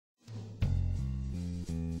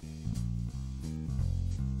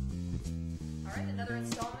Another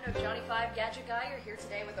installment of Johnny 5 Gadget Guy. You're here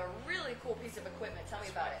today with a really cool piece of equipment. Tell me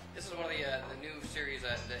about it. This is one of the new series,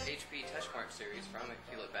 the HP Touchsmart series from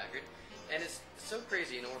Hewlett-Packard, and it's so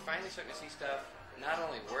crazy. You know, we're finally starting to see stuff not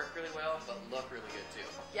only work really well, but look really good too.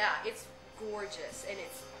 Yeah, it's gorgeous, and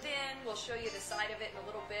it's thin. We'll show you the side of it in a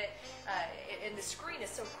little bit, and the screen is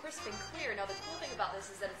so crisp and clear. Now, the cool thing about this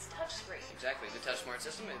is that it's touchscreen. Exactly, the Touchsmart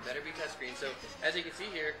system, it better be touchscreen. So, as you can see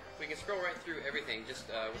here, we can scroll right through everything just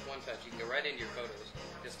with one touch. You can go right into your photos.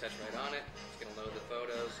 Just touch right on it. It's going to load the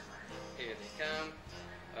photos. Here they come.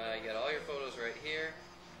 You got all your photos right here.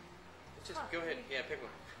 Just go ahead, yeah, pick one.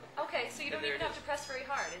 Okay, so you don't even have to press very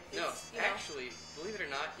hard. No, actually, believe it or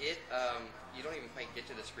not, you don't even quite get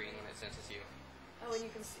to the screen when it senses you. Oh, and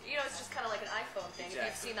you can see, it's just kind of like an iPhone thing. Exactly.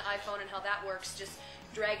 If you've seen the iPhone and how that works, just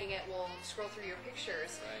dragging it will scroll through your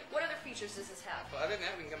pictures. Right. What other features does this have? Well, other than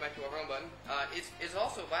that, we can come back to our home button. It's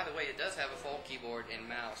also, by the way, it does have a full keyboard and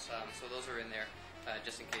mouse, so those are in there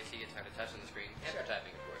just in case you get tired of touching the screen and for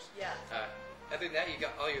typing, of course. Yeah. Other than that, you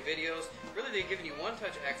got all your videos. Really, they've given you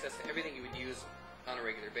one-touch access to everything you would use on a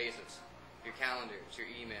regular basis. Your calendars, your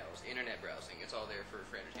emails, internet browsing, it's all there for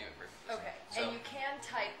entertainment purposes. Okay, so, and you can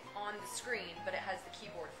type on the screen, but it has the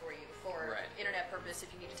keyboard for you for internet purpose if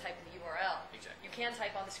you need to type in the URL. Exactly. You can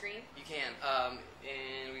type on the screen? You can,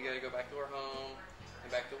 and we got to go back to our home and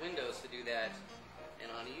back to Windows to do that. And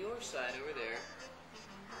on your side over there,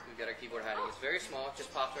 we've got our keyboard hiding. It's very small, it just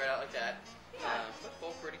pops right out like that. Yeah. But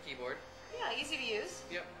full pretty keyboard. Yeah, easy to use.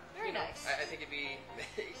 Yep. Very nice. I think it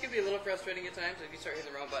could be a little frustrating at times if you start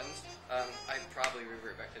hitting the wrong buttons. I'd probably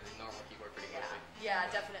revert back to the normal keyboard pretty quickly. Yeah,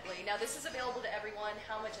 definitely. Now, this is available to everyone.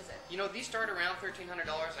 How much is it? You know, these start around $1,300.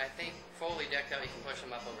 I think fully decked out, you can push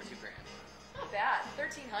them up over $2,000. Not bad.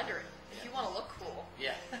 $1,300. If you want to look cool.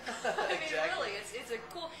 Yeah. I mean, Exactly. really, it's a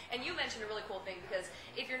cool. And you mentioned a really cool thing because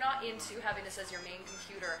if you're not into having this as your main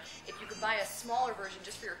computer, if you could buy a smaller version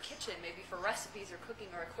just for your kitchen, maybe for recipes or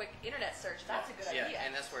cooking or a quick internet search, that's a good idea. Yeah,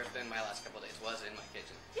 and that's where it's been my last couple of days, was in my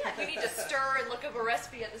kitchen. Yeah, if you need to stir and look up a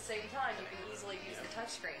recipe at the same time, you can easily use the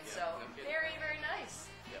touchscreen. So, very, very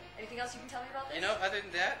nice. Yep. Anything else you can tell me about this? You know, other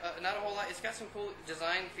than that, not a whole lot. It's got some cool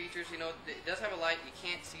design features. You know, it does have a light. You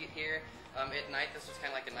can't see it here. At night, this is kind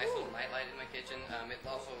of like a nice little night light in my kitchen. It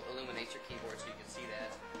also illuminates your keyboard so you can see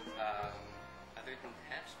that. Other than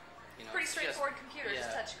that, you know, pretty straightforward computer,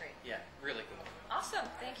 just touchscreen. Yeah, really cool. Awesome.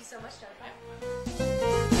 Thank you so much,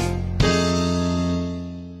 Jonathan.